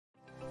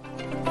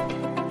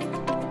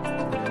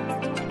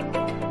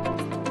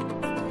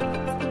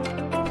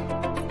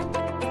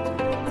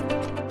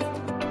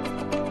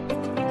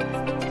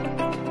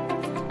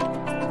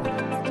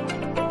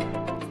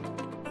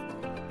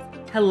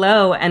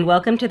Hello, and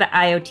welcome to the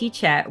IoT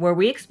Chat, where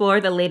we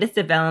explore the latest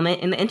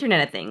development in the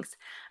Internet of Things.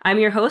 I'm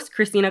your host,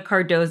 Christina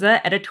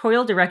Cardoza,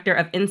 Editorial Director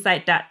of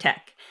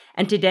Insight.Tech,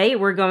 and today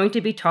we're going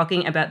to be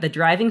talking about the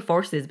driving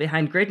forces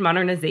behind grid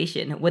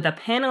modernization with a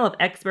panel of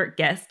expert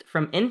guests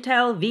from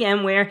Intel,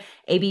 VMware,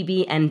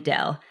 ABB, and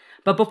Dell.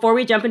 But before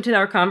we jump into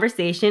our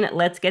conversation,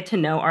 let's get to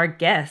know our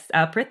guests.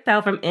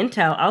 Prithpal from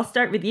Intel, I'll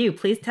start with you.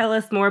 Please tell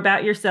us more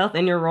about yourself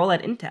and your role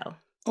at Intel.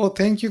 Oh,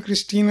 thank you,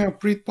 Christina.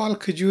 Prithpal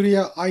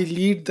Khajuria. I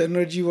lead the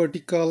energy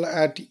vertical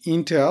at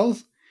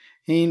Intel.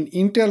 And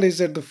Intel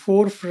is at the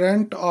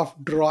forefront of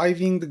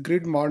driving the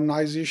grid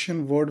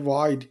modernization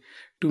worldwide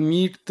to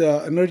meet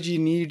the energy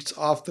needs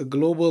of the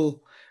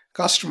global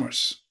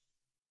customers.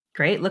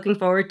 Great. Looking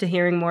forward to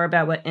hearing more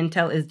about what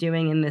Intel is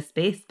doing in this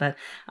space. But,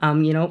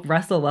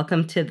 Russell,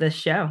 welcome to the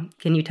show.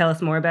 Can you tell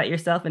us more about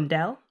yourself and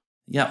Dell?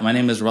 Yeah, my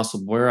name is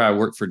Russell Boyer. I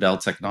work for Dell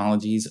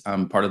Technologies.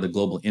 I'm part of the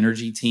global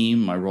energy team.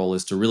 My role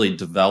is to really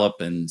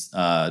develop and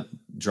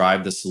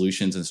drive the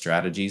solutions and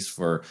strategies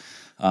for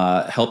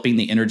helping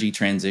the energy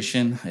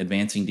transition,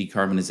 advancing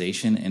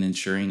decarbonization, and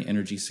ensuring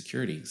energy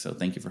security. So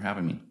thank you for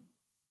having me.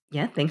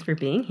 Yeah, thanks for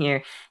being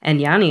here.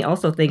 And Yanni,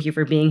 also thank you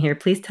for being here.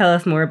 Please tell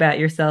us more about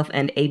yourself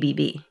and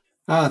ABB.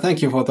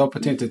 Thank you for the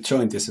opportunity to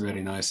join this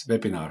very nice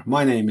webinar.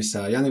 My name is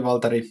Jani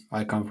Valtari.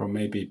 I come from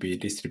ABB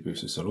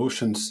Distribution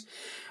Solutions.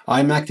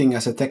 I'm acting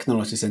as a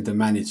technology center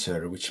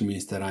manager, which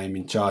means that I'm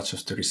in charge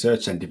of the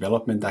research and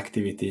development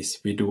activities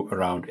we do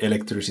around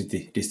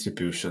electricity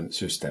distribution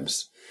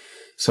systems.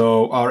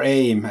 So our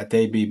aim at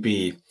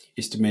ABB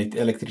is to make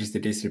the electricity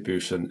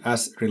distribution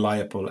as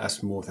reliable, as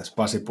smooth as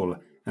possible,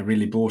 and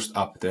really boost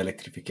up the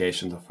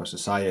electrification of our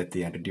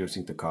society and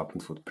reducing the carbon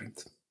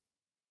footprint.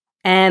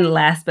 And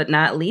last but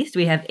not least,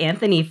 we have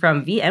Anthony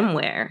from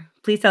VMware.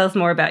 Please tell us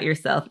more about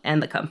yourself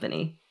and the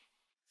company.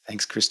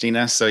 Thanks,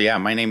 Christina. So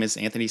my name is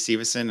Anthony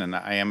Severson, and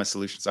I am a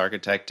solutions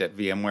architect at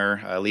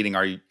VMware, leading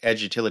our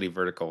edge utility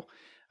vertical.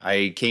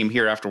 I came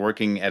here after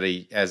working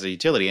as a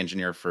utility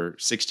engineer for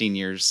 16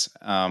 years.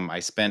 I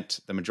spent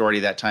the majority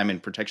of that time in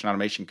protection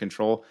automation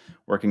control,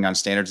 working on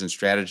standards and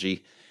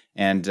strategy.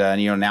 And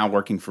now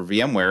working for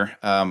VMware,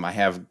 I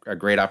have a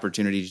great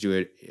opportunity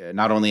to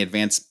not only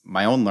advance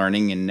my own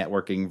learning in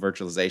networking,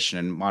 virtualization,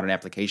 and modern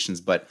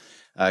applications, but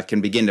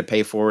can begin to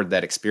pay forward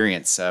that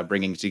experience,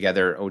 bringing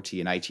together OT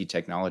and IT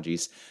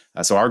technologies.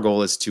 So our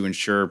goal is to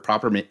ensure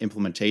proper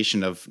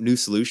implementation of new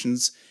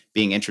solutions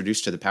being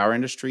introduced to the power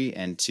industry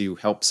and to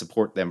help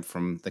support them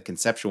from the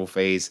conceptual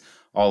phase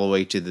all the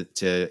way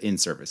to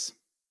in-service.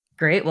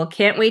 Great. Well,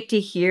 can't wait to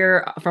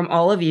hear from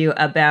all of you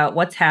about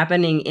what's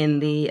happening in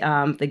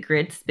the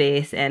grid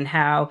space and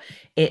how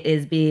it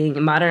is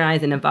being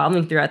modernized and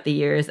evolving throughout the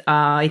years.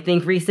 I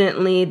think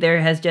recently there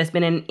has just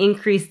been an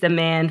increased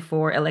demand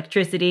for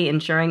electricity,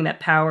 ensuring that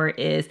power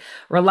is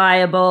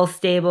reliable,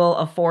 stable,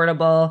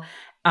 affordable.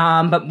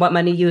 But what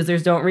many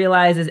users don't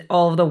realize is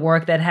all of the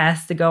work that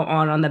has to go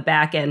on the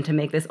back end to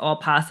make this all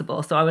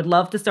possible. So I would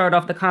love to start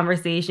off the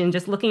conversation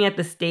just looking at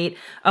the state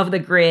of the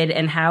grid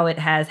and how it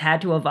has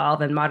had to evolve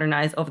and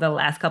modernize over the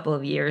last couple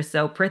of years.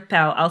 So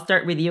Prithpal, I'll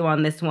start with you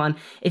on this one.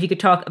 If you could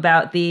talk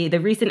about the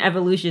recent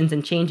evolutions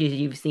and changes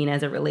you've seen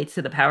as it relates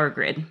to the power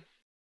grid.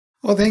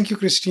 Oh, thank you,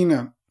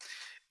 Christina.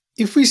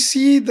 If we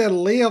see the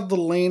lay of the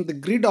land, the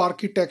grid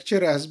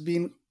architecture has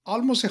been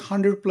almost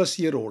 100+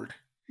 year old.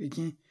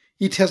 Okay?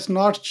 It has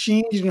not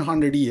changed in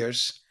 100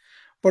 years.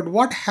 But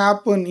what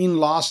happened in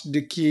last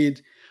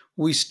decade,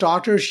 we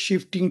started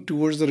shifting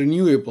towards the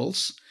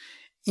renewables.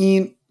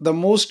 And the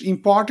most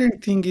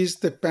important thing is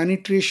the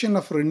penetration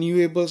of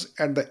renewables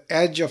at the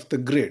edge of the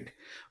grid.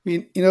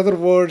 In other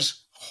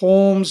words,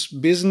 homes,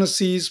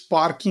 businesses,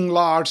 parking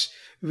lots,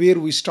 where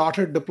we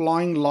started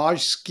deploying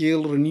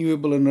large-scale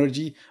renewable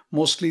energy,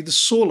 mostly the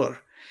solar.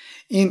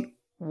 And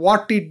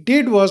what it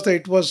did was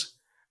that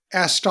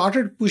it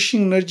started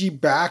pushing energy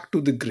back to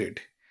the grid.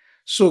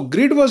 So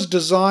grid was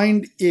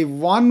designed a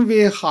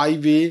one-way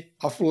highway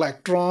of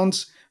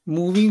electrons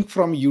moving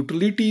from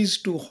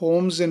utilities to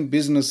homes and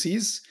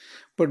businesses.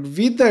 But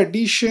with the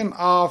addition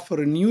of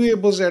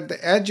renewables at the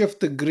edge of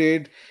the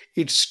grid,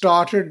 it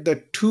started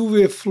the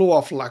two-way flow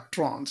of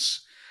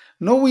electrons.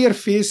 Now we are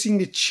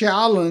facing a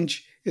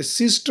challenge. A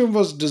system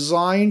was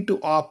designed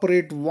to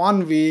operate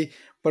one way,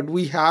 but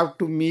we have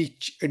to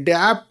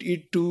adapt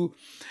it to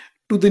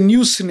the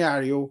new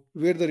scenario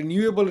where the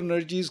renewable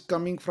energy is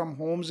coming from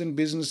homes and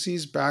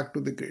businesses back to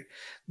the grid.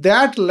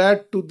 That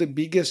led to the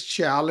biggest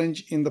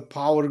challenge in the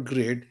power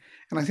grid.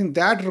 And I think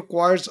that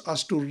requires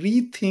us to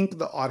rethink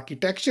the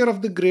architecture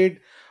of the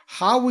grid,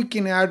 how we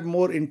can add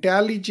more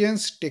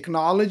intelligence,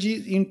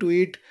 technology into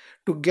it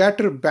to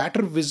get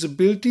better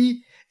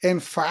visibility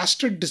and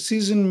faster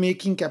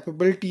decision-making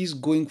capabilities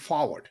going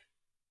forward.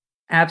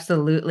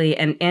 Absolutely.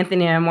 And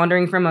Anthony, I'm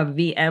wondering from a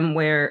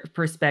VMware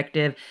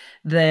perspective,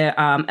 the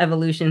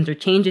evolutions or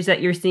changes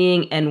that you're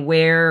seeing and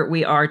where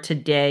we are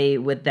today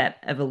with that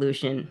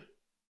evolution.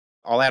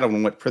 I'll add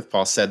on what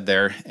Prithpal said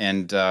there.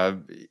 And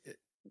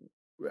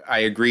I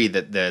agree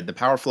that the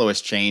power flow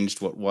has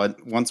changed.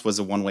 What once was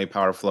a one-way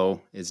power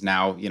flow is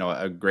now,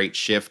 a great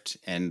shift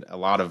and a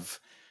lot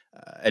of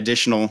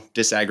additional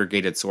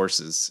disaggregated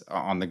sources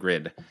on the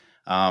grid.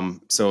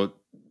 So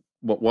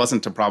what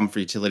wasn't a problem for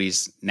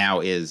utilities now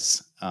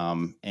is.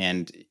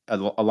 And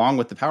along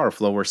with the power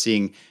flow, we're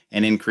seeing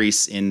an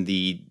increase in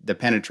the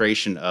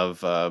penetration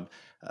of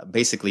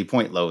basically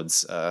point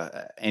loads,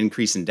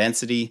 increase in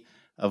density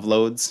of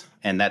loads,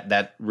 and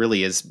that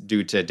really is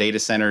due to data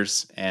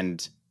centers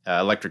and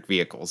electric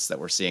vehicles that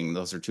we're seeing.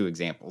 Those are two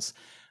examples.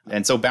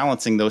 And so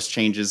balancing those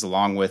changes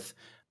along with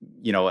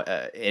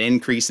an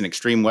increase in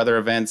extreme weather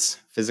events,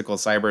 physical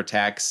cyber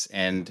attacks,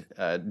 and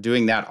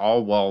doing that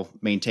all while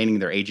maintaining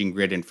their aging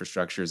grid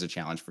infrastructure is a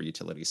challenge for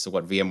utilities. So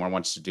what VMware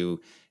wants to do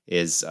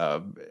is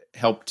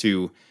help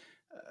to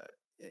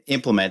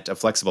implement a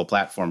flexible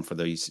platform for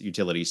these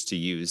utilities to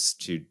use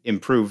to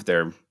improve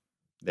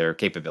their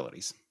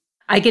capabilities.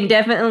 I can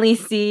definitely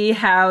see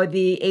how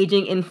the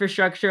aging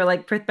infrastructure,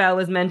 like Prithpal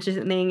was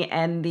mentioning,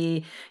 and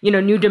the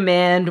new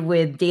demand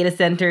with data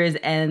centers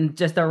and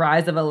just the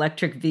rise of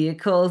electric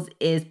vehicles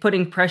is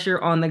putting pressure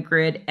on the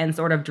grid and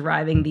sort of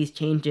driving these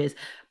changes.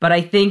 But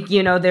I think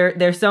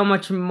there's so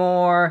much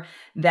more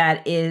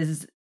that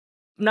is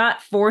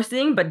not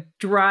forcing, but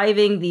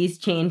driving these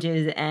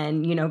changes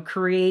and,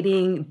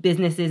 creating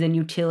businesses and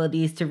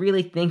utilities to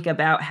really think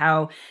about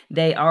how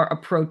they are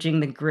approaching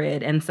the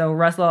grid. And so,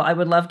 Russell, I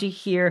would love to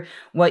hear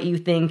what you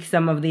think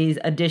some of these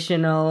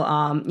additional,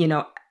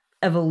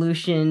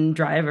 evolution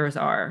drivers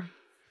are.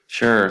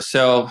 Sure.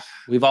 So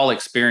we've all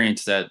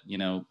experienced that,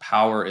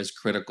 power is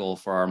critical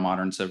for our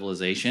modern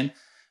civilization.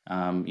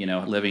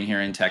 Living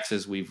here in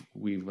Texas, we've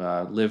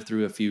lived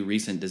through a few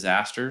recent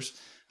disasters.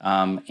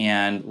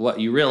 And what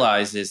you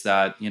realize is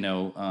that,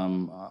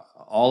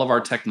 all of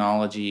our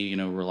technology,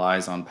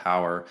 relies on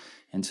power.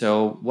 And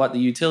so what the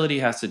utility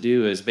has to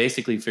do is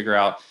basically figure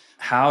out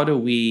how do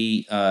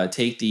we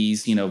take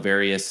these,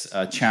 various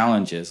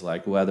challenges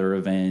like weather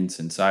events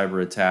and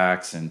cyber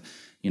attacks and,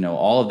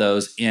 all of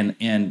those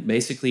and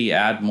basically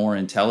add more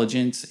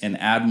intelligence and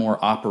add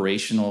more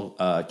operational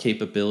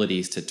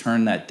capabilities to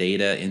turn that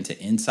data into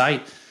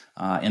insight.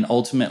 And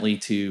ultimately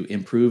to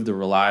improve the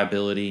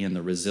reliability and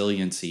the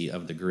resiliency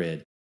of the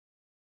grid.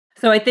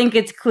 So I think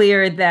it's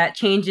clear that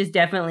changes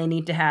definitely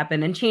need to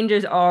happen, and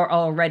changes are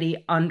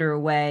already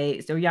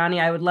underway. So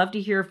Yanni, I would love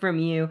to hear from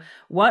you.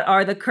 What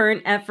are the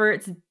current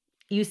efforts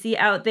you see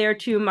out there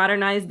to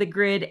modernize the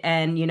grid,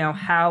 and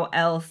how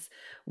else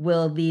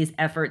will these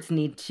efforts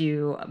need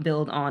to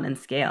build on and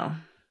scale?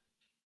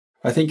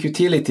 I think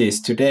utilities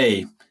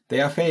today,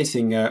 they are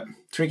facing a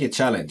tricky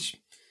challenge.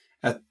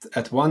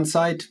 At one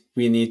side,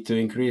 we need to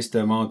increase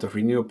the amount of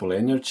renewable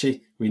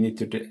energy. We need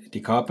to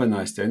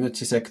decarbonize the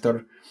energy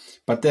sector.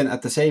 But then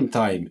at the same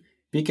time,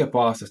 bigger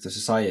part of the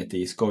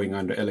society is going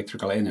under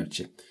electrical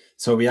energy.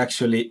 So we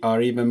actually are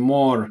even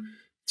more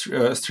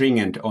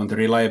stringent on the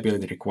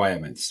reliability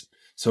requirements.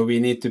 So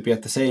we need to be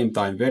at the same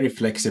time very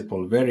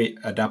flexible, very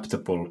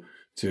adaptable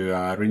to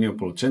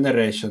renewable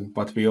generation,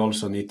 but we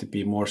also need to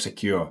be more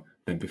secure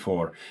than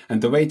before.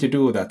 And the way to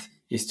do that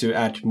is to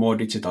add more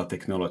digital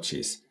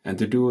technologies. And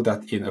to do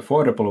that in an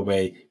affordable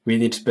way, we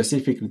need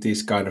specifically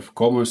these kind of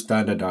common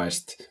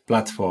standardized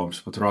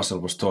platforms, what Russell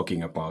was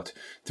talking about,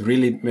 to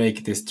really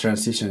make this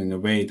transition in a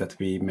way that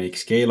we make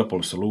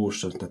scalable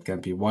solutions that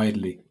can be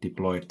widely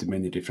deployed to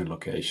many different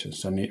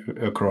locations and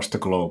across the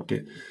globe,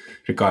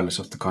 regardless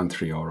of the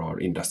country or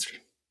industry.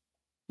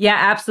 Yeah,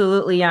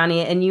 absolutely,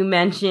 Yanni. And you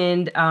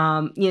mentioned,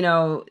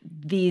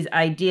 these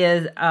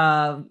ideas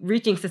of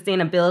reaching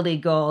sustainability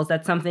goals.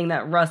 That's something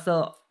that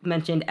Russell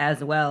mentioned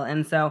as well.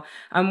 And so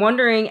I'm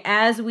wondering,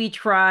 as we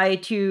try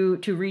to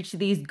reach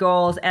these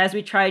goals, as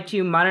we try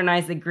to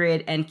modernize the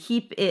grid and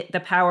keep the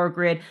power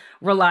grid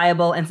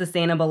reliable and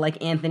sustainable,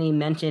 like Anthony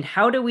mentioned,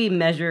 how do we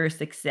measure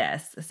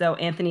success? So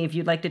Anthony, if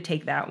you'd like to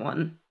take that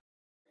one.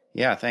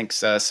 Yeah, thanks.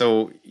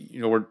 So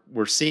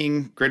we're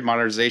seeing grid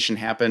modernization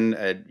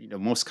happen.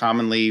 Most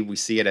commonly we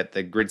see it at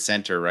the grid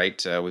center,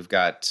 right? We've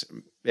got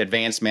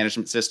advanced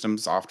management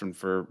systems, often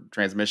for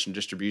transmission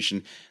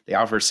distribution. They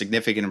offer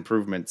significant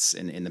improvements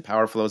in the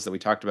power flows that we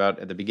talked about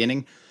at the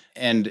beginning.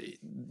 And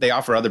they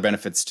offer other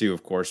benefits too,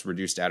 of course,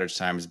 reduced outage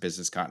times,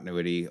 business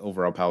continuity,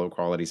 overall power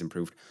quality is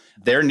improved.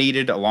 They're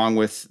needed along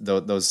with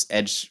those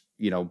edge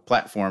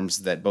platforms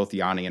that both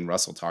Yanni and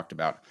Russell talked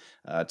about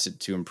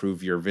to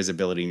improve your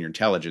visibility and your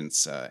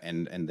intelligence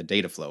and the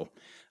data flow.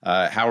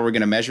 How are we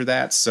going to measure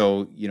that?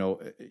 So,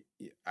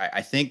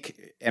 I think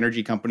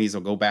energy companies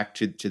will go back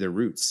to their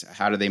roots.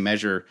 How do they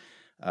measure,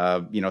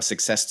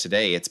 success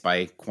today? It's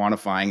by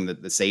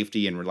quantifying the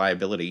safety and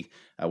reliability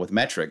with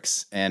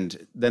metrics.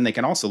 And then they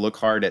can also look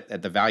hard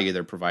at the value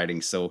they're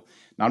providing. So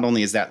not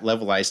only is that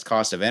levelized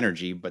cost of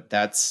energy, but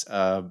that's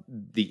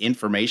the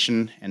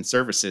information and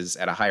services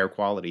at a higher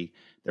quality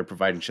they're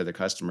providing to their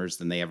customers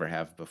than they ever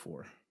have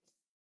before.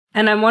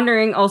 And I'm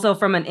wondering also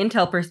from an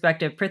Intel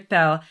perspective,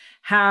 Prithpal,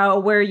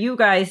 where you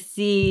guys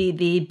see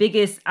the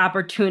biggest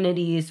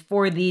opportunities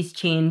for these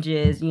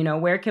changes,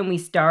 where can we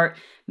start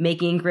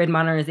making grid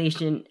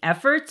modernization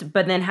efforts,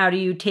 but then how do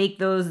you take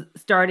those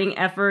starting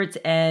efforts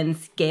and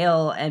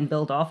scale and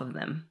build off of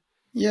them?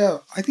 Yeah,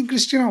 I think,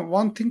 Christina,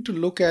 one thing to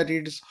look at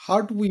it is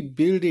how do we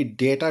build a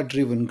data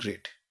driven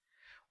grid?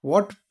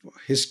 What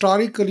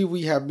historically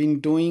we have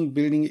been doing,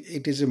 building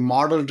it is a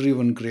model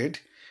driven grid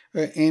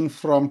and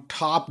from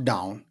top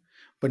down.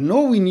 But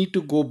now we need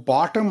to go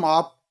bottom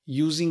up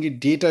using a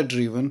data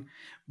driven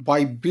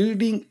by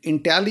building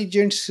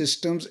intelligent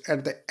systems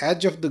at the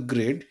edge of the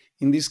grid.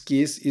 In this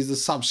case is the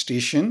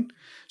substation.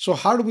 So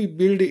how do we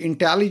build an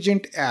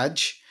intelligent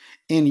edge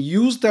and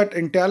use that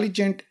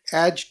intelligent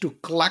edge to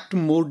collect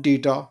more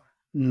data,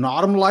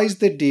 normalize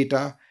the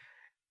data,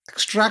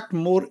 extract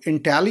more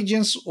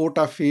intelligence out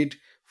of it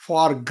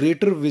for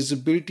greater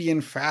visibility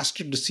and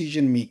faster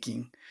decision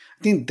making?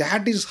 I think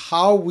that is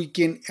how we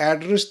can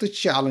address the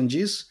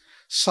challenges,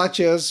 such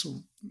as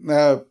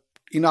uh,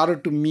 in order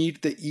to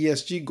meet the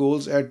ESG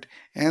goals that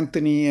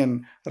Anthony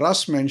and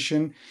Russ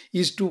mentioned,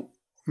 is to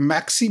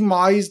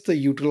maximize the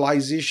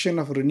utilization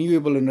of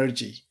renewable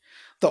energy.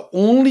 The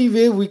only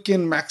way we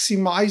can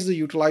maximize the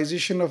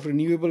utilization of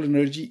renewable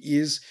energy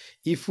is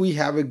if we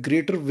have a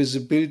greater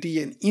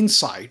visibility and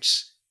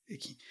insights.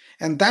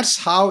 And that's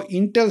how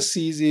Intel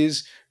sees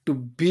is to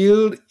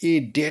build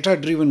a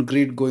data-driven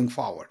grid going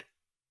forward.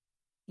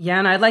 Yeah,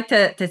 and I'd like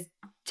to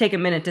take a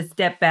minute to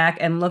step back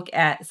and look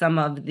at some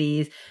of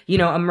these,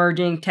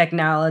 emerging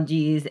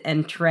technologies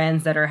and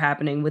trends that are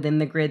happening within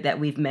the grid that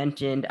we've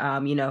mentioned.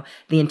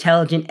 The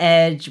intelligent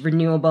edge,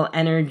 renewable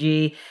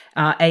energy,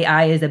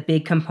 AI is a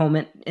big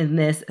component in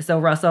this. So,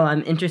 Russell,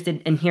 I'm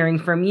interested in hearing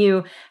from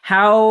you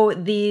how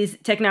these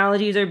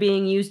technologies are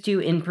being used to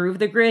improve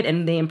the grid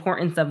and the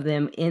importance of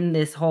them in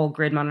this whole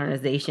grid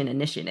modernization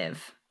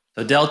initiative.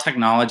 So Dell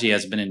Technology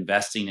has been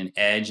investing in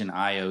edge and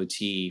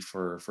IoT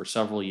for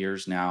several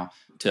years now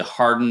to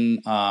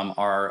harden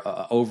our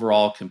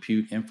overall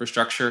compute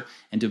infrastructure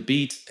and to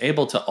be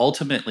able to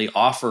ultimately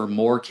offer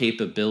more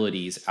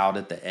capabilities out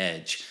at the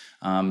edge.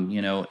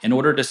 In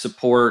order to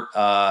support,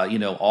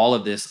 all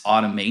of this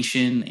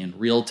automation and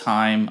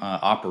real-time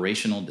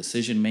operational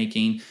decision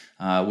making,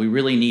 we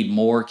really need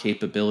more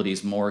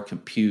capabilities, more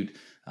compute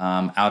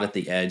out at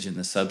the edge in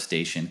the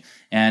substation.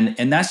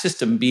 And that's just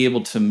to be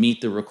able to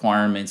meet the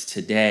requirements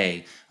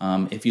today.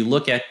 If you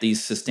look at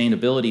these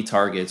sustainability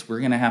targets, we're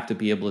going to have to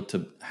be able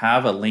to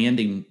have a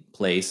landing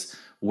place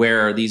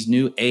where these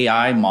new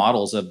AI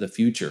models of the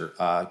future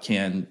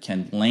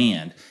can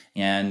land.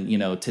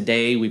 And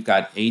today we've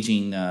got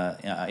aging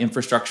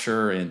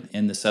infrastructure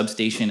in the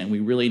substation, and we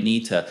really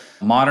need to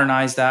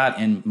modernize that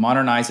and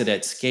modernize it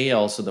at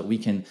scale so that we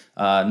can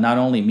not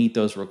only meet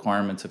those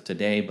requirements of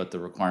today, but the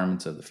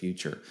requirements of the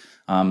future.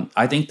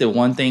 I think the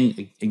one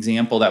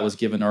example that was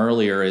given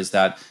earlier is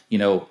that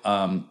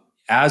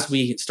as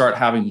we start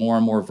having more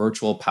and more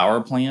virtual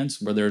power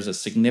plants where there's a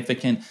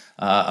significant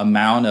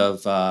amount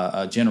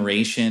of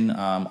generation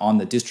on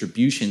the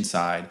distribution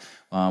side,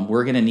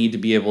 we're going to need to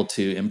be able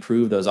to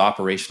improve those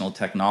operational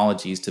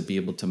technologies to be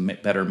able to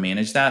better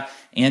manage that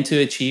and to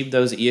achieve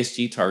those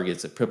ESG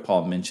targets that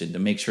Prithpal mentioned to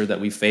make sure that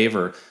we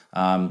favor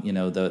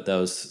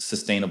those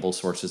sustainable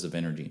sources of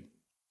energy.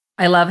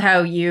 I love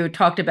how you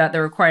talked about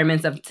the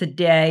requirements of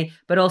today,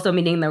 but also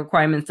meeting the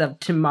requirements of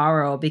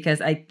tomorrow,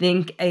 because I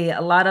think a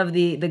lot of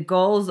the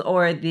goals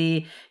or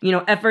the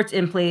efforts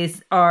in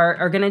place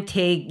are going to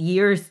take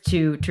years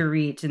to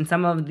reach, and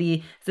some of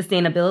the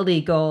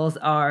sustainability goals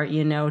are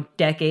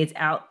decades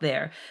out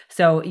there.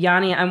 So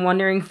Yanni, I'm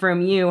wondering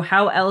from you,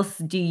 how else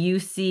do you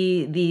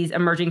see these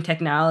emerging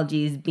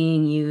technologies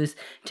being used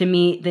to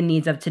meet the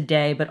needs of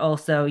today, but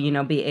also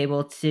be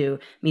able to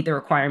meet the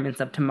requirements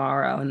of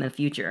tomorrow in the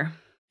future?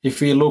 If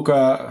we look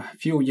a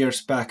few years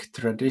back,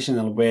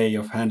 traditional way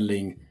of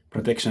handling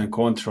protection and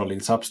control in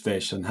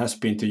substation has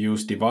been to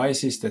use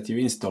devices that you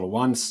install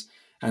once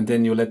and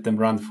then you let them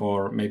run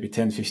for maybe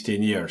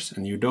 10-15 years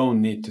and you don't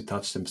need to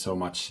touch them so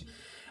much.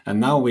 And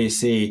now we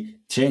see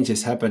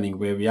changes happening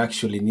where we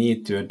actually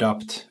need to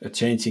adapt a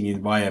changing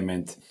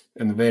environment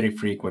on a very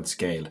frequent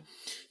scale.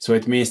 So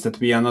it means that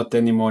we are not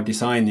anymore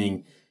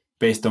designing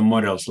based on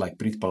models like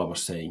Prithpal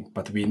was saying,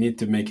 but we need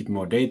to make it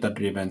more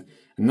data-driven,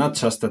 not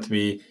just that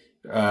we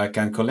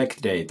can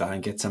collect data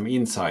and get some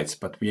insights,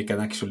 but we can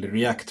actually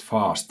react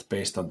fast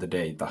based on the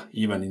data,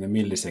 even in a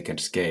millisecond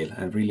scale,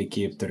 and really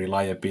keep the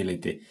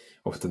reliability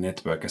of the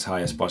network as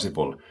high as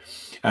possible.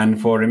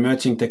 And for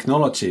emerging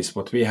technologies,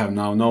 what we have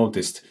now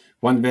noticed,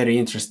 one very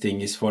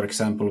interesting is, for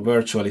example,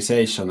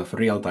 virtualization of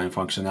real-time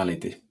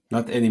functionality.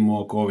 Not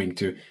anymore going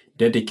to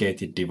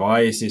dedicated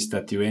devices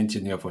that you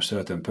engineer for a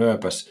certain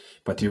purpose,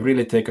 but you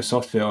really take a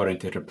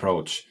software-oriented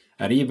approach.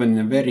 And even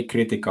in a very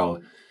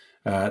critical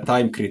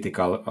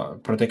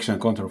time-critical protection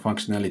and control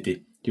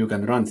functionality, you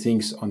can run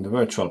things on the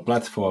virtual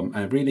platform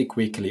and really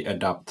quickly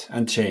adapt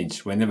and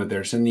change whenever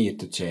there's a need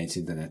to change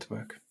in the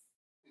network.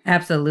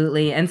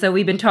 Absolutely. And so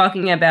we've been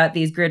talking about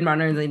these grid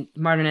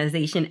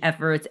modernization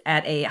efforts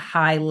at a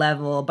high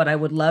level, but I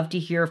would love to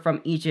hear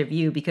from each of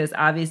you because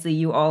obviously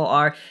you all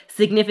are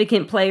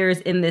significant players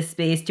in this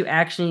space to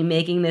actually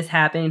making this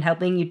happen,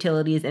 helping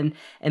utilities and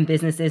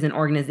businesses and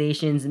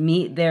organizations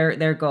meet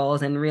their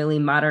goals and really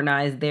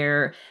modernize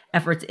their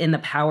efforts in the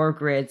power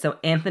grid. So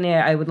Anthony,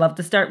 I would love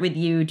to start with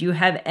you. Do you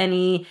have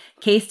any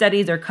case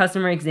studies or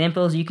customer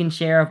examples you can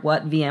share of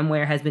what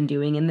VMware has been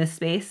doing in this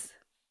space?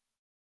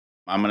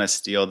 I'm going to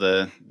steal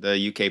the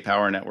UK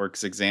Power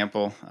Networks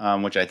example,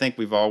 which I think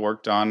we've all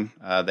worked on.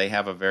 They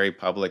have a very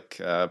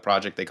public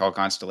project they call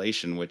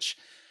Constellation, which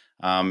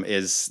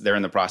is they're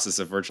in the process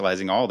of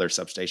virtualizing all their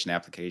substation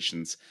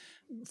applications.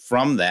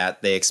 From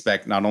that, they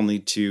expect not only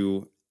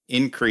to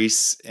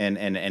increase and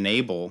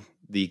enable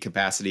the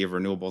capacity of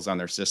renewables on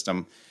their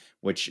system,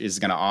 which is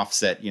going to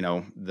offset,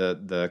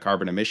 the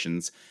carbon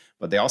emissions,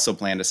 but they also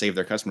plan to save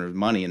their customers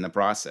money in the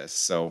process.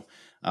 So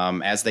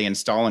as they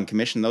install and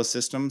commission those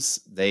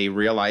systems, they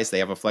realize they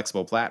have a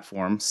flexible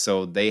platform,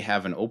 so they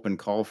have an open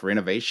call for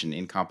innovation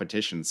in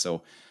competition.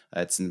 So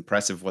it's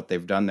impressive what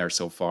they've done there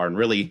so far, and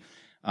really,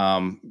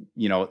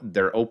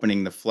 they're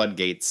opening the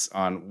floodgates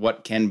on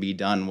what can be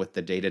done with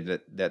the data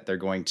that they're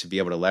going to be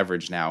able to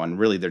leverage now, and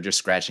really, they're just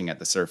scratching at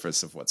the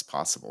surface of what's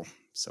possible.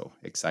 So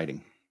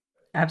exciting.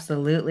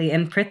 Absolutely.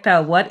 And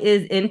Prithpa, what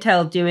is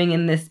Intel doing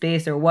in this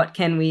space, or what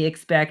can we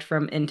expect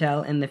from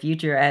Intel in the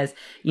future as,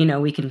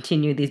 we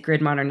continue these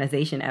grid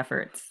modernization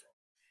efforts?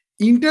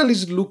 Intel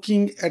is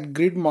looking at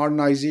grid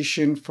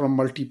modernization from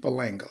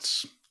multiple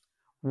angles.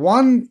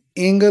 One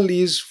angle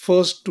is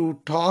first to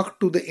talk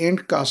to the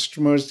end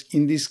customers,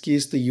 in this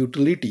case, the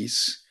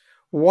utilities.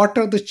 What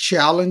are the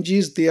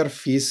challenges they are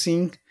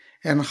facing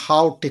and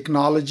how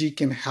technology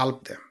can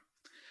help them?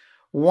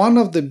 One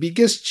of the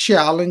biggest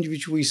challenge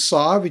which we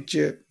saw, which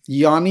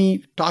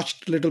Yanni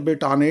touched a little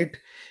bit on it,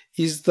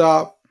 is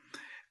the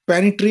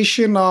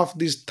penetration of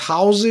these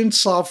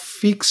thousands of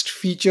fixed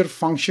feature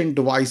function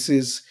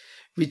devices,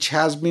 which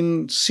has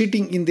been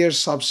sitting in their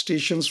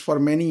substations for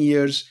many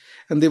years,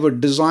 and they were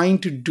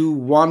designed to do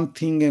one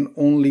thing and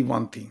only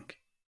one thing.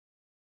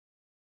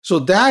 So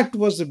that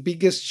was the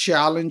biggest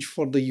challenge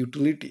for the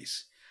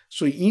utilities.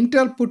 So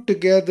Intel put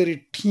together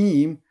a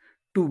team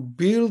to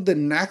build the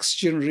next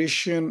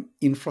generation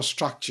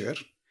infrastructure,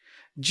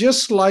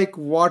 just like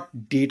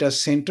what data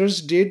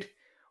centers did,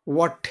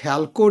 what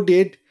telco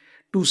did,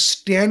 to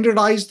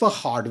standardize the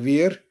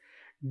hardware,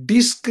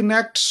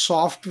 disconnect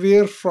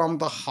software from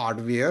the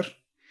hardware,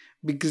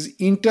 because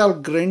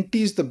Intel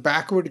guarantees the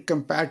backward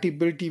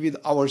compatibility with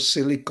our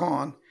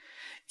silicon.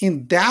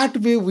 In that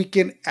way, we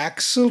can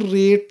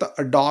accelerate the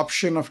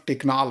adoption of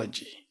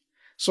technology.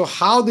 So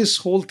how this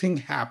whole thing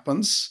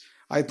happens,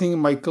 I think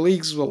my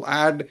colleagues will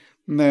add,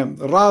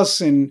 Russ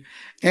and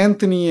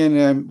Anthony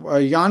and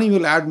Yanni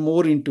will add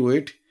more into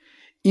it.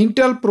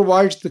 Intel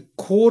provides the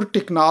core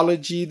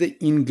technology, the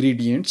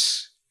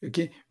ingredients,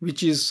 okay,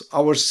 which is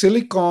our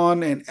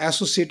silicon and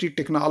associated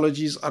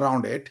technologies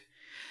around it.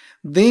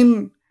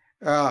 Then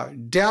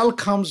Dell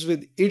comes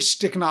with its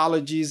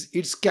technologies,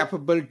 its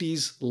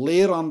capabilities,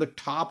 layer on the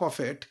top of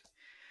it.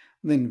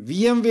 Then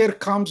VMware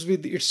comes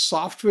with its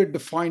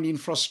software-defined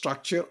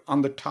infrastructure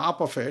on the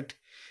top of it.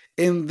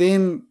 And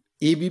then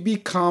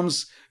ABB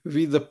comes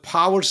with the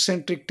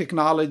power-centric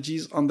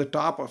technologies on the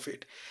top of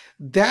it.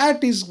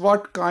 That is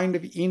what kind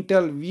of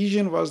Intel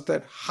vision was,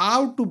 that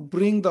how to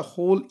bring the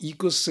whole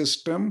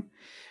ecosystem,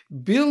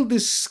 build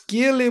this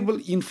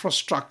scalable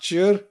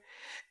infrastructure,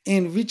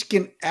 and which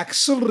can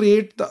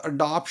accelerate the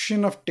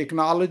adoption of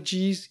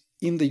technologies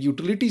in the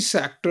utility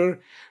sector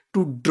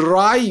to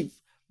drive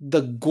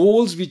the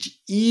goals which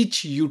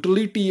each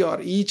utility or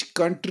each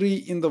country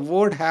in the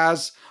world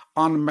has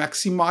on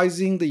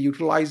maximizing the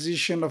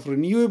utilization of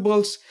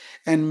renewables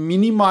and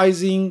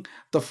minimizing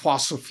the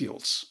fossil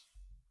fuels.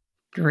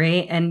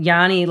 Great. And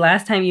Yanni,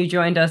 last time you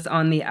joined us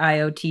on the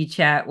IoT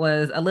chat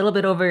was a little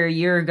bit over a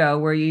year ago,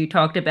 where you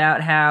talked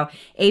about how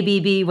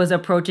ABB was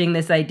approaching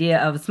this idea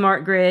of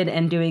smart grid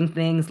and doing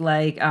things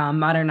like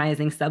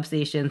modernizing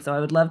substations. So I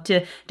would love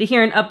to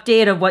hear an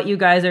update of what you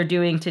guys are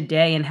doing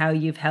today and how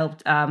you've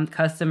helped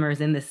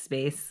customers in this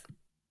space.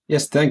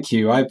 Yes, thank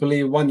you. I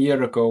believe 1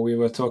 year ago we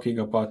were talking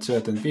about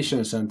certain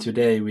visions, and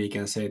today we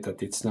can say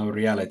that it's now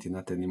reality,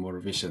 not anymore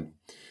vision.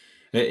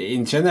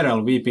 In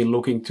general, we've been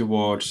looking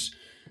towards,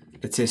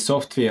 let's say,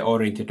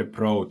 software-oriented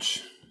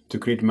approach to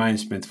grid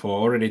management for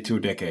already 2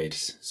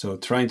 decades. So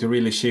trying to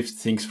really shift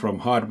things from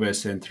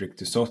hardware-centric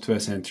to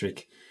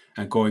software-centric,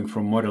 and going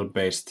from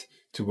model-based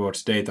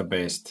towards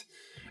data-based,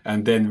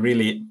 and then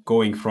really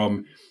going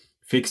from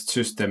fixed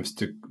systems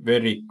to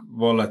very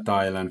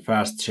volatile and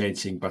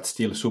fast-changing but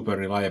still super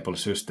reliable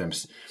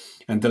systems.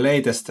 And the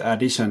latest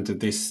addition to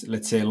this,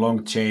 let's say,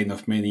 long chain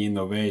of many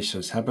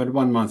innovations happened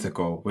 1 month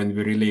ago, when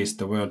we released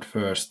the world's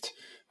first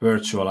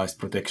virtualized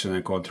protection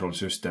and control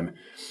system.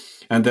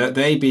 And the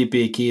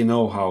ABB key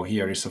know-how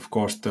here is, of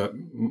course, the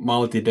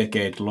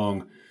multi-decade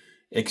long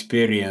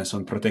experience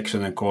on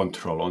protection and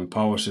control, on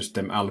power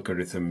system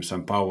algorithms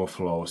and power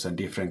flows and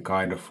different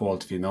kind of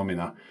fault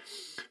phenomena.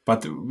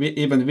 But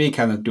even we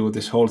cannot do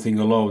this whole thing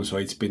alone, so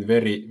it's been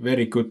very,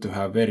 very good to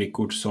have very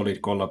good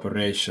solid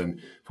collaboration.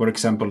 For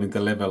example, in the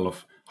level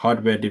of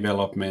hardware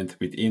development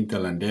with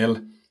Intel and Dell,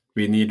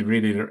 we need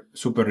really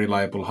super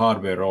reliable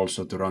hardware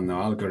also to run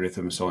our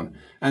algorithms on.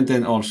 And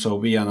then also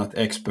we are not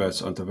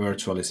experts on the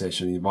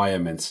virtualization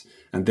environments.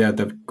 And there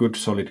the good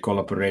solid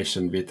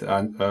collaboration with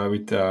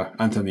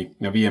Anthony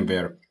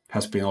VMware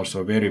has been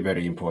also very,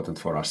 very important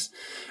for us.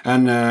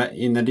 And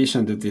in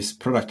addition to this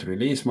product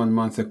release 1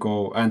 month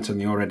ago,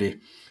 Anthony already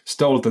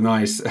stole the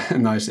nice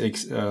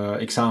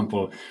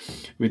example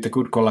with the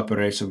good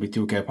collaboration with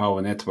UK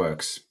Power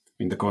Networks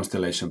in the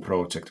Constellation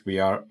project. We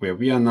are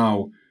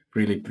now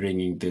really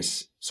bringing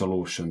this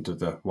solution to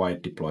the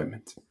wide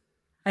deployment.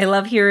 I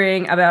love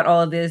hearing about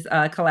all of these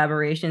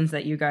collaborations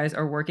that you guys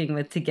are working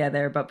with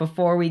together. But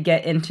before we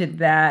get into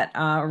that,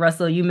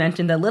 Russell, you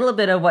mentioned a little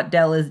bit of what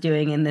Dell is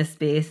doing in this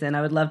space, and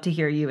I would love to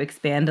hear you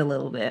expand a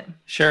little bit.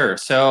 Sure.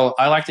 So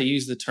I like to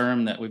use the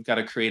term that we've got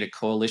to create a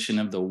coalition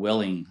of the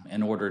willing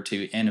in order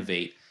to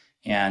innovate.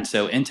 And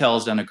so Intel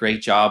has done a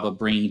great job of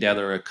bringing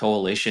together a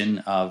coalition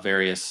of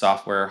various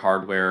software,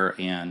 hardware,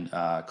 and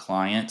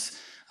clients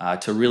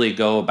to really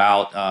go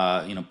about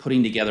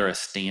putting together a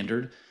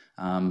standard.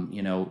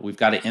 We've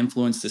got to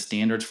influence the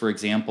standards. For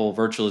example,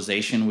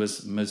 virtualization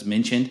was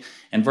mentioned,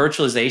 and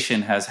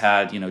virtualization has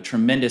had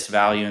tremendous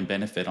value and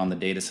benefit on the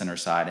data center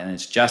side, and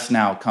it's just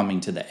now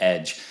coming to the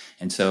edge.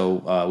 And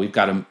so we've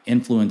got to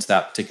influence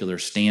that particular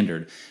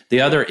standard.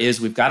 The other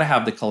is we've got to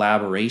have the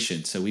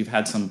collaboration. So we've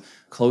had some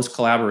close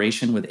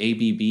collaboration with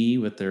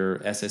ABB with their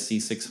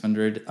SSE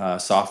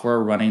 600 software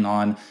running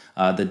on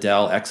the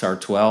Dell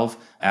XR12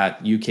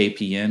 at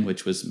UKPN,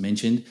 which was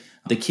mentioned.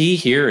 The key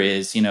here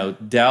is,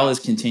 Dell has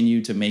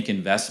continued to make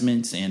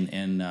investments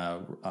in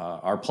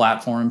our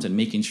platforms and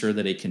making sure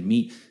that it can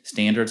meet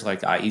standards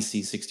like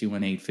IEC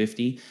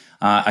 61850.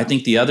 I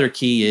think the other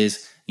key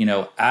is,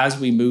 as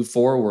we move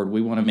forward,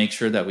 we want to make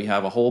sure that we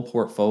have a whole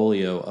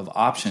portfolio of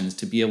options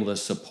to be able to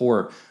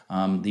support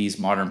these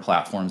modern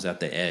platforms at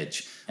the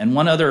edge. And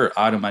one other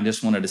item I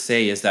just wanted to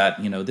say is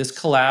that, this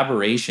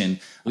collaboration,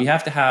 we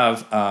have to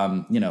have,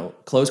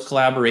 close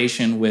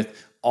collaboration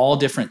with all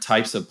different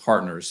types of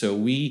partners. So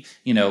we,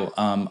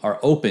 are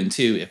open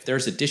to, if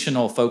there's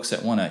additional folks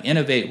that want to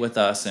innovate with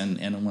us and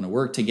want to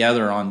work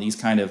together on these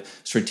kind of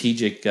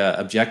strategic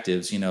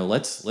objectives,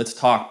 let's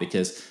talk,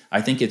 because I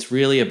think it's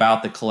really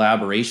about the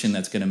collaboration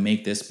that's going to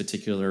make this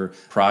particular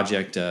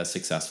project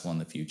successful in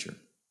the future.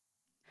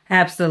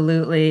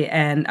 Absolutely.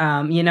 And,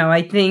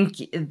 I think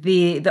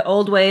the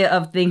old way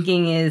of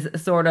thinking is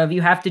sort of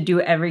you have to do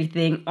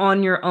everything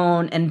on your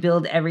own and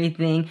build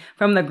everything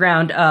from the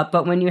ground up.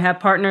 But when you have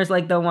partners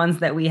like the ones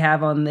that we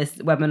have on this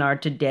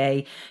webinar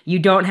today, you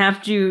don't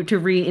have to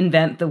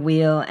reinvent the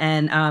wheel.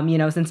 And,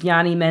 since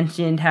Yanni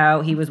mentioned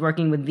how he was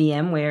working with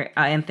VMware,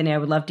 Anthony, I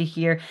would love to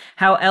hear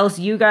how else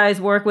you guys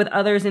work with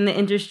others in the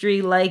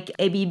industry like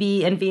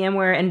ABB and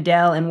VMware and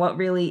Dell, and what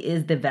really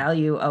is the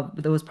value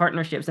of those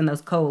partnerships and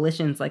those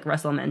coalitions like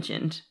Russell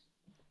mentioned.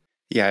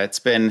 Yeah, it's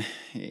been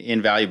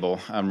invaluable.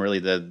 Really,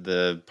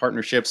 the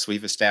partnerships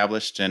we've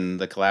established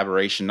and the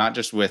collaboration, not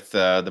just with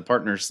the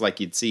partners like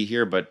you'd see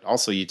here, but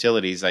also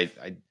utilities. I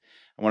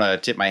want to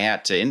tip my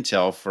hat to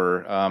Intel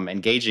for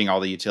engaging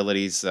all the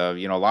utilities. A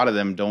lot of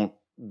them don't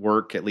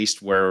work, at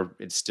least where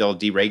it's still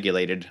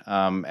deregulated,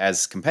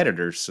 as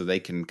competitors, so they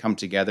can come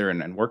together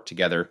and work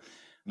together.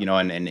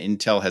 And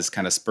Intel has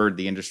kind of spurred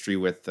the industry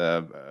with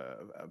a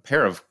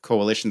pair of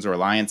coalitions or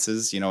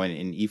alliances, in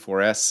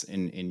E4S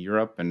in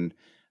Europe and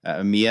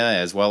EMEA,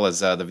 as well as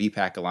the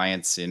VPAC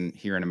Alliance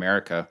here in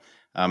America.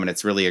 And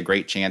it's really a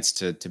great chance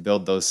to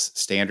build those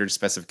standard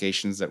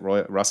specifications that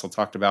Russell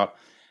talked about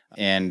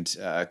and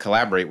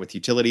collaborate with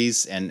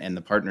utilities and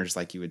the partners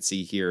like you would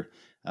see here.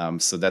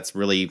 So that's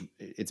really,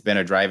 it's been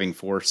a driving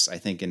force, I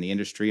think, in the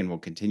industry, and will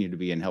continue to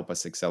be and help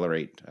us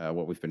accelerate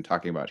what we've been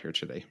talking about here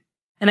today.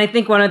 And I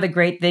think one of the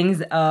great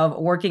things of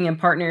working and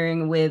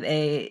partnering with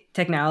a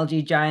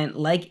technology giant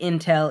like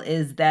Intel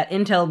is that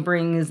Intel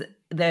brings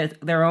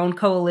their own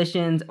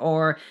coalitions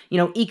or,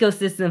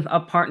 ecosystem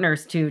of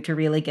partners to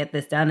really get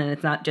this done. And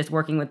it's not just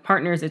working with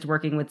partners, it's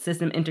working with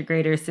system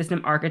integrators,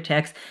 system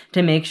architects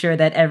to make sure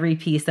that every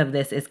piece of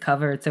this is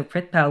covered. So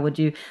Prithpal, would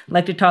you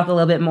like to talk a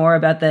little bit more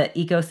about the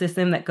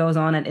ecosystem that goes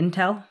on at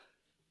Intel?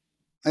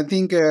 I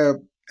think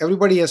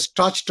everybody has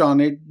touched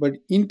on it, but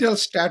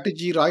Intel's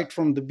strategy right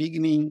from the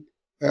beginning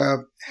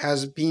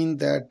has been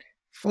that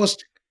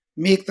first,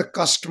 make the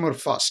customer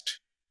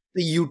first,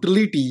 the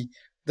utility,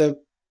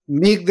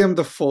 make them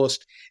the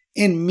first,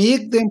 and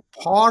make them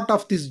part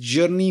of this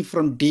journey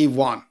from day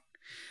one.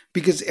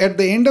 Because at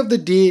the end of the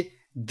day,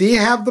 they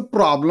have the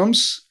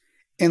problems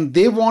and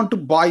they want to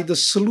buy the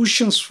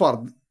solutions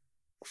for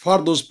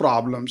those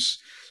problems.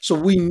 So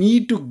we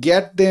need to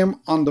get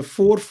them on the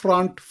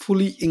forefront,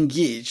 fully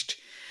engaged,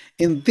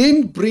 and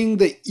then bring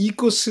the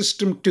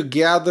ecosystem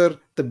together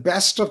the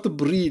best of the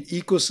breed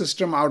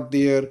ecosystem out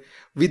there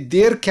with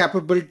their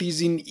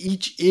capabilities in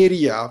each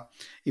area.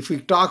 If we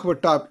talk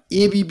about top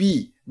ABB,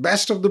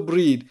 best of the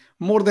breed,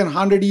 more than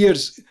 100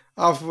 years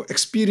of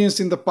experience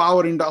in the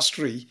power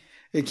industry.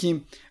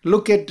 Okay.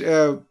 Look at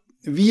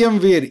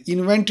VMware,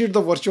 invented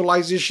the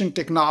virtualization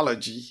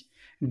technology.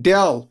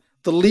 Dell,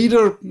 the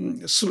leader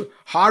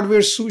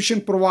hardware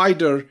solution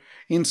provider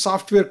in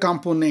software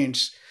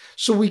components.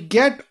 So we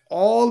get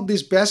all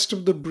this best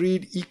of the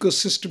breed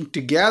ecosystem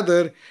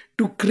together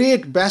to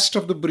create best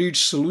of the breed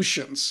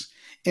solutions.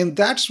 And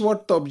that's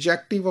what the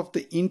objective of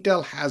the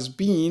Intel has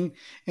been.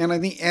 And I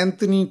think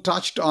Anthony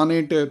touched on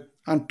it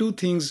on two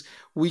things.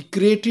 We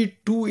created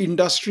two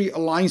industry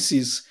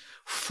alliances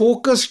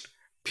focused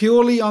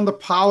purely on the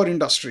power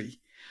industry.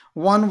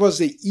 One was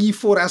the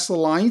E4S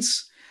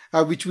Alliance,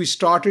 which we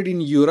started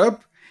in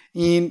Europe.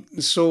 And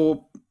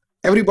so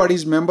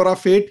everybody's member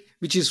of it,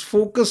 which is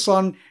focused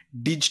on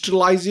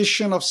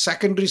digitalization of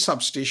secondary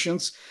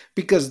substations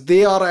because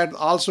they are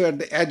also at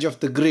the edge of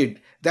the grid.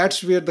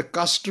 That's where the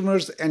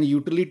customers and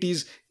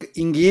utilities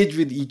engage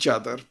with each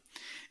other.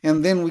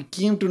 And then we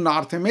came to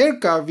North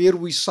America where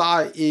we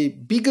saw a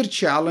bigger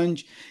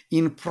challenge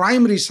in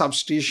primary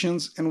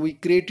substations, and we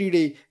created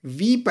a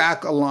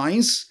VPAC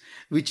alliance,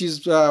 which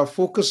is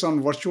focused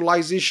on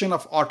virtualization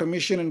of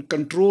automation and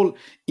control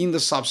in the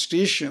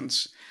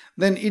substations.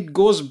 Then it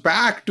goes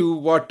back to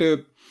what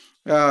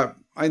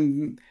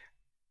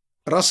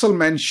Russell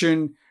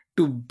mentioned,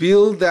 to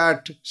build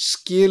that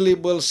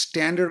scalable,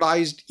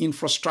 standardized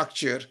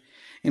infrastructure.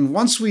 And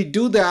once we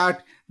do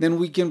that, then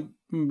we can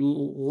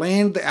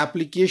land the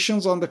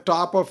applications on the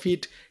top of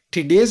it,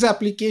 today's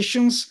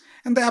applications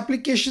and the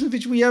applications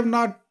which we have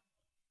not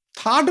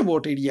thought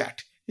about it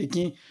yet.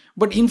 Okay?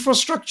 But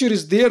infrastructure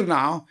is there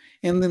now,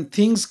 and then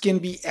things can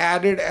be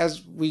added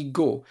as we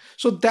go.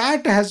 So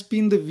that has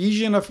been the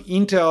vision of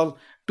Intel,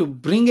 to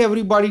bring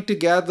everybody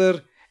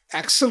together,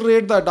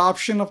 accelerate the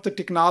adoption of the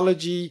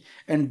technology,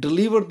 and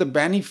deliver the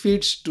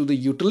benefits to the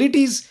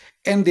utilities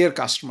and their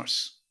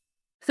customers.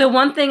 So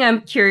one thing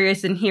I'm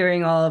curious in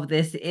hearing all of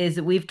this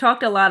is we've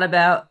talked a lot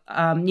about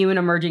new and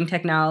emerging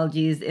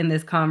technologies in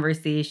this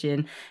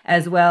conversation,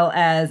 as well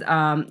as,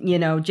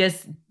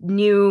 just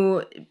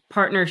new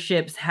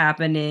partnerships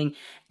happening.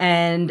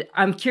 And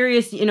I'm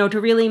curious,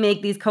 to really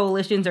make these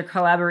coalitions or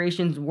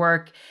collaborations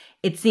work,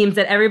 it seems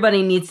that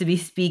everybody needs to be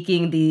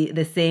speaking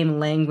the same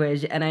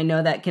language. And I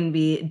know that can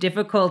be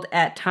difficult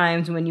at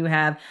times when you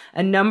have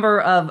a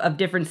number of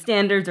different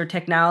standards or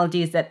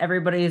technologies that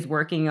everybody is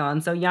working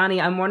on. So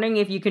Yanni, I'm wondering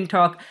if you can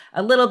talk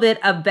a little bit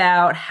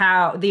about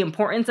how the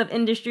importance of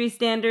industry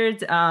standards,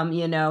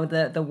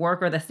 the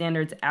work or the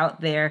standards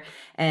out there,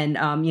 and,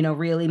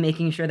 really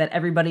making sure that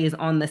everybody is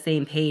on the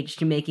same page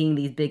to making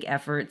these big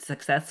efforts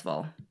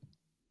successful.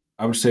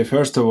 I would say,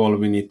 first of all,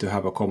 we need to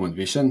have a common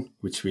vision,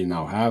 which we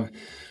now have,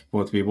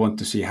 what we want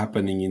to see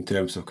happening in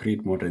terms of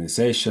grid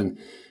modernization.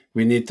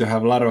 We need to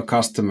have a lot of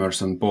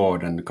customers on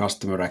board, and the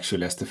customer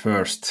actually as the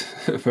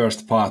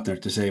first partner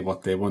to say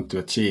what they want to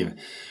achieve.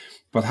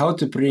 But how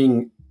to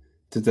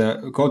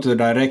go to the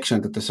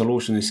direction that the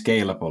solution is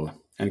scalable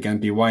and can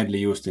be widely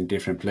used in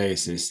different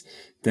places,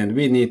 then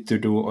we need to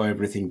do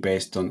everything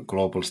based on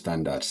global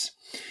standards.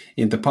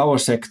 In the power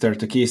sector,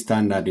 the key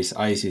standard is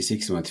IEC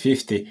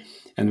 650.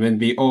 And when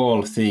we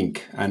all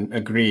think and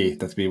agree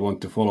that we want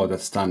to follow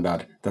that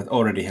standard, that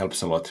already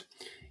helps a lot.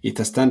 It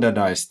has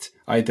standardized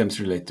items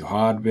related to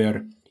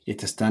hardware. It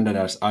has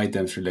standardized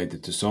items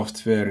related to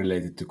software,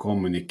 related to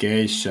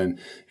communication,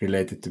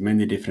 related to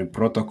many different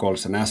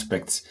protocols and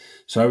aspects.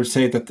 So I would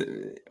say that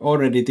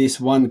already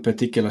this one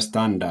particular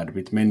standard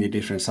with many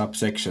different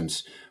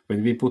subsections,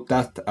 when we put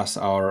that as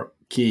our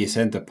key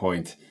center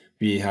point,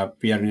 we are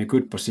in a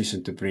good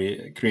position to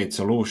create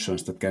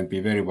solutions that can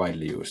be very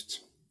widely used.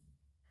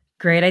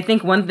 Great. I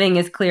think one thing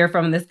is clear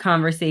from this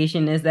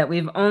conversation is that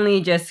we've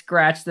only just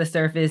scratched the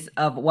surface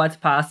of what's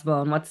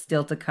possible and what's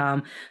still to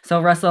come.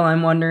 So Russell,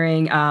 I'm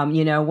wondering,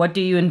 what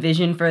do you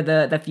envision for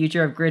the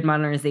future of grid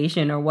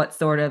modernization, or what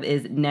sort of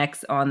is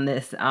next on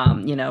this,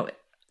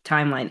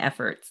 timeline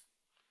efforts?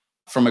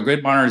 From a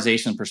grid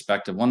modernization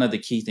perspective, one of the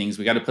key things,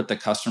 we got to put the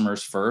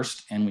customers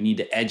first, and we need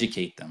to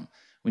educate them.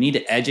 We need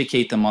to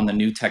educate them on the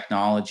new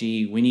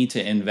technology. We need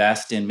to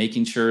invest in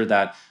making sure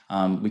that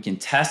we can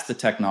test the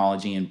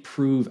technology and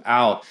prove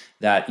out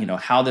that,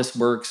 how this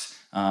works,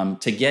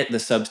 to get the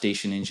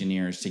substation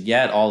engineers, to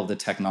get all of the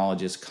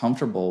technologists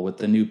comfortable with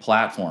the new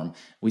platform.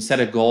 We set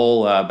a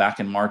goal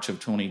back in March of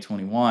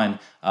 2021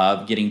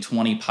 of getting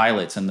 20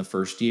 pilots in the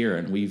first year,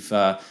 and we've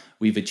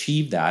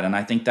achieved that. And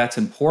I think that's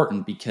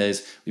important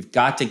because we've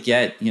got to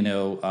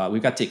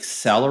we've got to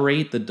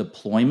accelerate the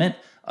deployment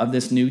of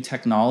this new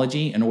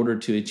technology in order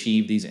to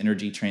achieve these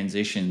energy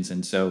transitions.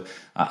 And so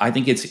I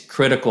think it's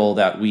critical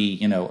that we,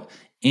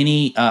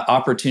 any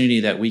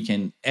opportunity that we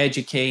can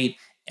educate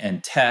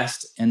and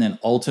test and then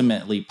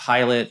ultimately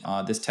pilot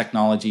this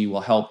technology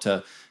will help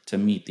to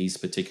meet these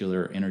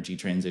particular energy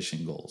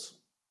transition goals.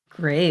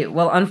 Great.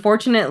 Well,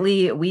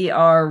 unfortunately, we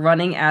are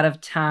running out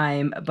of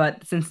time,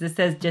 but since this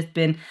has just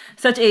been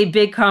such a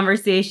big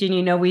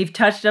conversation, we've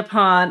touched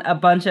upon a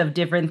bunch of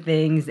different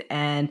things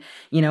and,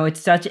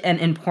 it's such an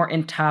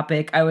important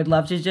topic. I would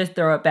love to just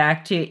throw it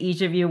back to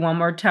each of you one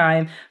more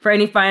time for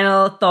any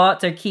final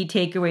thoughts or key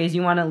takeaways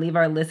you want to leave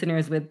our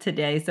listeners with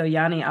today. So,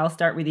 Yanni, I'll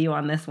start with you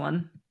on this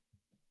one.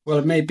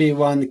 Well, maybe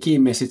one key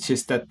message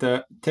is that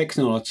the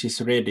technology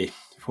is ready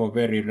for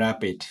very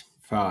rapid,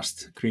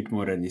 fast grid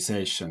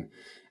modernization.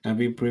 And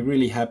we're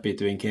really happy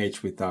to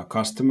engage with our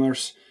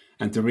customers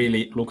and to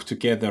really look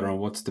together on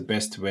what's the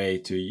best way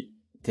to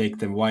take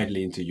them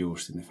widely into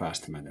use in a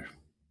fast manner.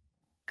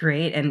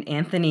 Great. And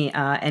Anthony,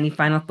 any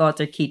final thoughts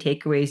or key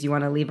takeaways you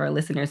want to leave our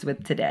listeners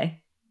with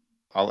today?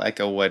 I'll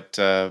echo what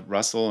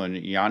Russell and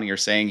Yanni are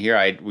saying here.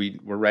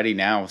 We're ready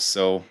now.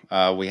 So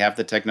we have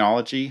the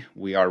technology.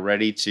 We are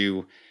ready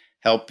to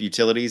help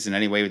utilities in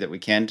any way that we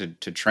can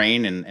to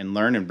train and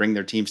learn and bring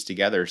their teams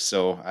together.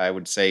 So I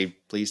would say,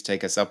 please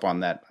take us up on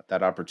that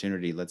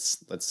opportunity.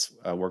 Let's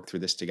work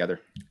through this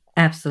together.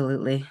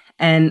 Absolutely.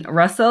 And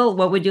Russell,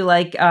 what would you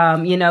like,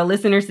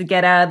 listeners to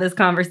get out of this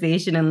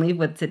conversation and leave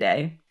with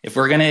today? If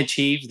we're going to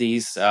achieve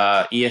these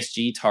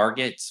ESG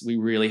targets, we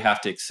really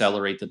have to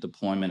accelerate the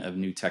deployment of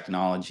new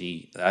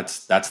technology.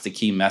 That's the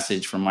key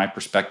message from my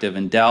perspective.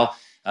 And Dell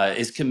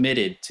is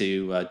committed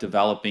to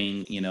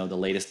developing, the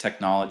latest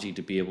technology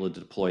to be able to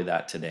deploy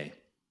that today.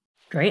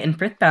 Great. And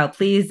Prithpal,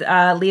 please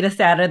lead us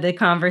out of the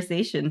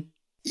conversation.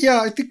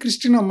 Yeah, I think,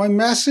 Christina, my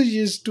message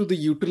is to the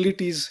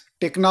utilities.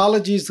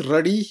 Technology is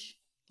ready.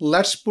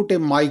 Let's put a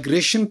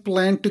migration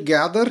plan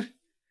together.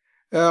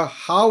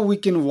 How we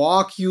can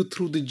walk you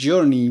through the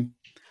journey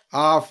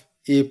of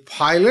a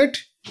pilot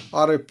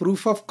or a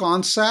proof of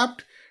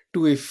concept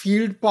to a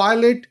field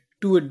pilot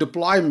to a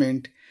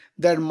deployment.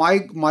 That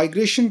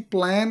migration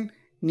plan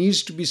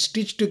needs to be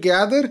stitched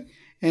together,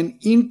 and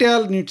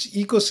Intel and its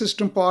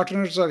ecosystem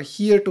partners are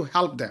here to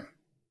help them.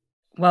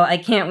 Well, I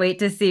can't wait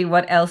to see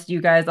what else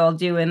you guys all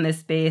do in this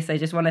space. I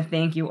just want to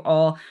thank you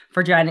all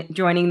for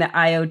joining the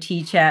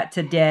IoT Chat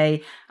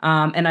today.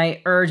 And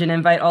I urge and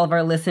invite all of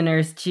our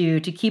listeners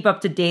to keep up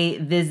to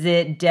date,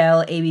 visit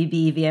Dell,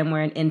 ABB,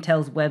 VMware, and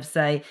Intel's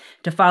website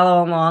to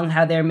follow along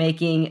how they're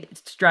making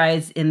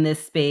strides in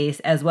this space,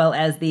 as well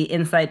as the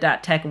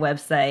insight.tech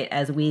website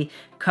as we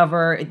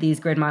cover these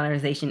grid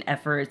modernization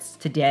efforts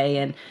today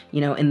and,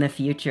 in the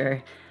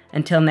future.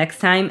 Until next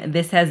time,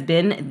 this has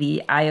been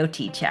the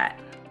IoT Chat.